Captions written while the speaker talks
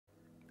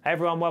Hey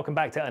everyone, welcome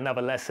back to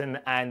another lesson,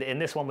 and in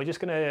this one we're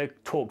just going to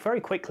talk very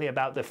quickly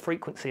about the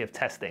frequency of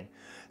testing.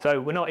 So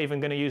we're not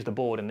even going to use the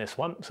board in this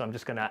one, so I'm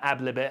just going to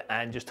ad-lib it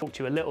and just talk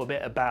to you a little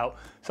bit about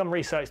some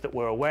research that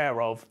we're aware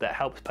of that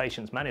helps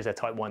patients manage their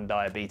type 1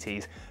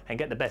 diabetes and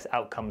get the best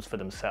outcomes for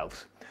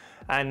themselves.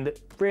 And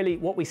really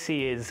what we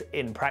see is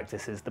in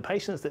practice is the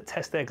patients that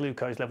test their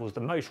glucose levels the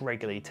most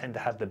regularly tend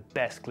to have the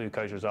best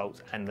glucose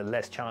results and the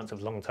less chance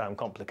of long-term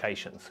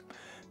complications.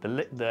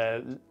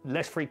 The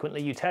less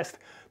frequently you test,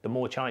 the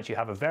more chance you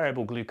have of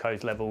variable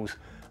glucose levels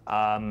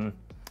and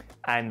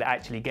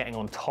actually getting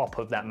on top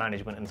of that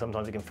management, and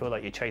sometimes it can feel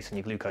like you're chasing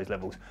your glucose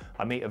levels.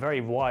 I meet a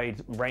very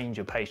wide range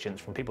of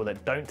patients, from people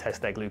that don't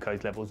test their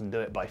glucose levels and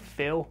do it by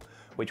feel,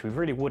 which we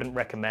really wouldn't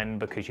recommend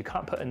because you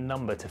can't put a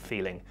number to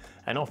feeling.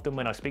 And often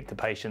when I speak to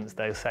patients,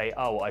 they'll say,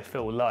 oh, I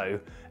feel low,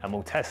 and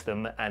we'll test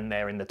them and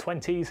they're in the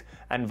 20s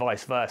and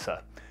vice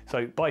versa.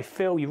 So by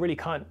feel, you really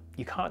can't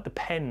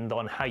depend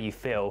on how you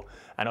feel.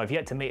 And I've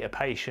yet to meet a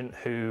patient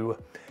who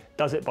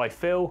does it by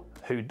feel,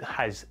 who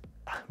has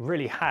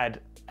really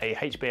had a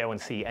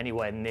HbA1c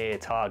anywhere near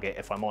target,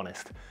 if I'm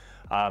honest.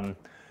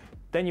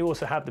 Then you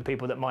also have the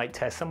people that might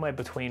test somewhere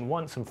between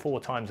once and 4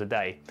 times a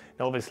day.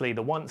 Now obviously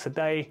the once a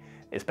day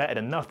is better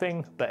than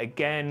nothing, but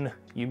again,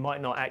 you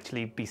might not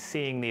actually be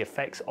seeing the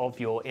effects of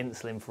your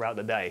insulin throughout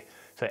the day.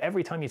 So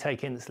every time you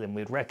take insulin,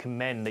 we'd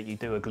recommend that you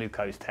do a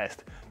glucose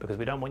test, because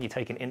we don't want you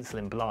taking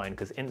insulin blind,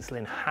 because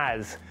insulin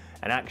has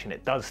an action,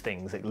 it does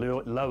things, it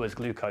lowers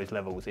glucose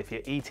levels. If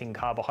you're eating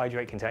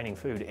carbohydrate containing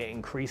food, it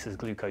increases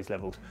glucose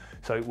levels.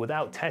 So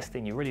without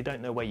testing, you really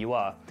don't know where you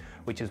are,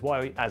 which is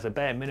why as a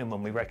bare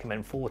minimum, we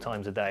recommend 4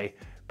 times a day,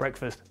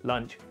 breakfast,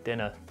 lunch,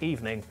 dinner,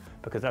 evening,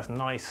 because that's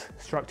nice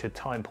structured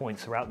time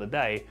points throughout the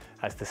day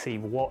as to see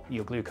what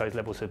your glucose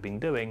levels have been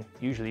doing,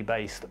 usually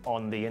based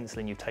on the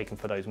insulin you've taken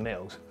for those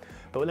meals.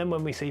 But then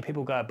when we see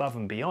people go above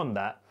and beyond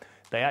that,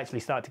 they actually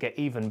start to get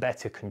even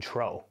better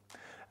control.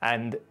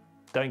 And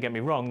don't get me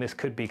wrong, this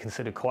could be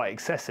considered quite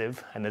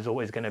excessive, and there's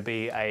always going to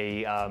be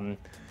a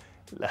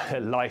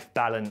life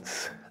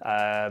balance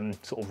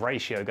sort of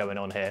ratio going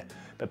on here.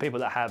 But people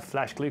that have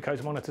flash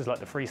glucose monitors like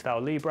the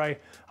Freestyle Libre,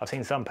 I've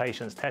seen some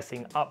patients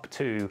testing up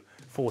to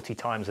 40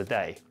 times a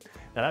day.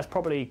 Now that's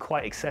probably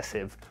quite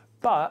excessive,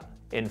 but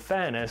in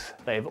fairness,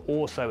 they've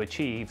also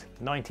achieved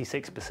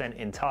 96%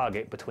 in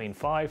target between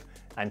 5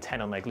 and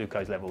 10 on their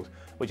glucose levels,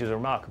 which is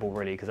remarkable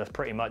really, because that's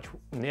pretty much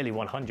nearly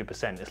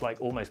 100%. It's like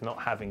almost not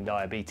having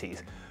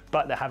diabetes,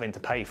 but they're having to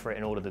pay for it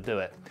in order to do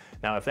it.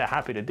 Now, if they're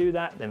happy to do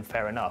that, then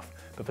fair enough.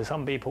 But for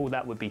some people,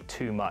 that would be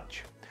too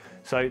much.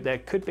 So there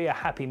could be a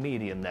happy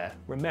medium there.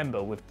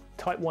 Remember, with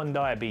type 1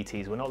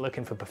 diabetes, we're not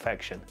looking for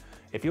perfection.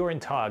 If you're in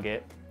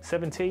target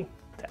 70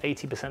 to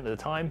 80% of the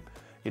time,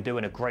 you're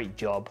doing a great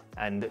job,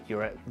 and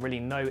you're at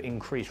really no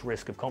increased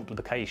risk of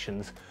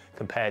complications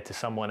compared to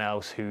someone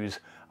else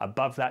who's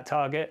above that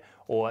target,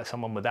 or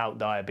someone without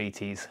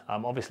diabetes.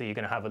 Obviously you're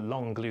going to have a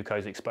long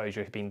glucose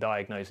exposure if you've been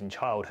diagnosed in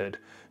childhood,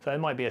 so there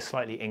might be a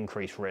slightly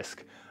increased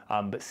risk,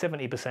 but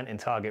 70% in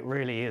target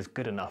really is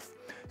good enough.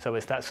 So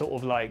it's that sort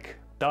of like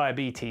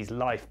diabetes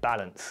life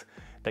balance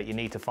that you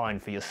need to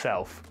find for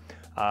yourself.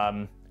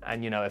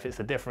 And you know, if it's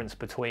the difference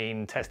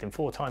between testing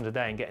 4 times a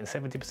day and getting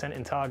 70%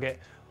 in target,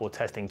 or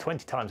testing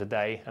 20 times a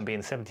day and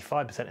being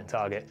 75% in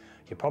target,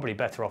 you're probably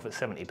better off at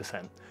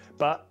 70%.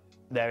 But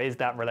there is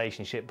that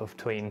relationship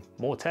between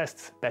more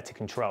tests, better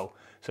control.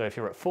 So if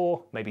you're at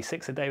 4, maybe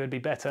 6 a day would be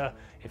better.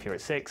 If you're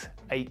at 6,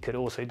 8 could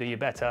also do you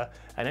better.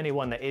 And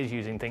anyone that is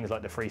using things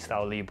like the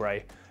Freestyle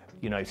Libre,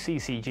 you know,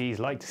 CCGs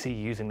like to see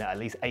you using that at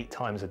least 8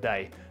 times a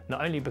day,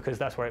 not only because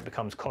that's where it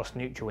becomes cost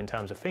neutral in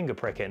terms of finger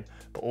pricking,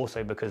 but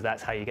also because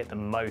that's how you get the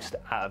most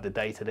out of the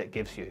data that it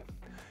gives you.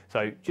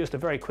 So just a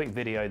very quick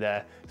video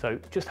there. So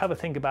just have a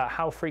think about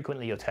how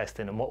frequently you're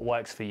testing and what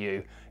works for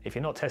you. If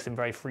you're not testing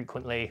very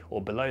frequently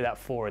or below that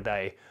 4 a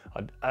day,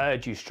 I'd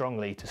urge you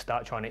strongly to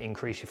start trying to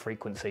increase your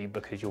frequency,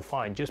 because you'll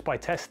find just by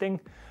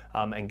testing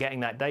and getting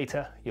that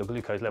data, your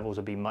glucose levels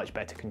will be much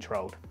better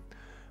controlled.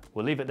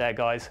 We'll leave it there,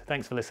 guys.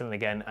 Thanks for listening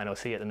again, and I'll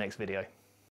see you at the next video.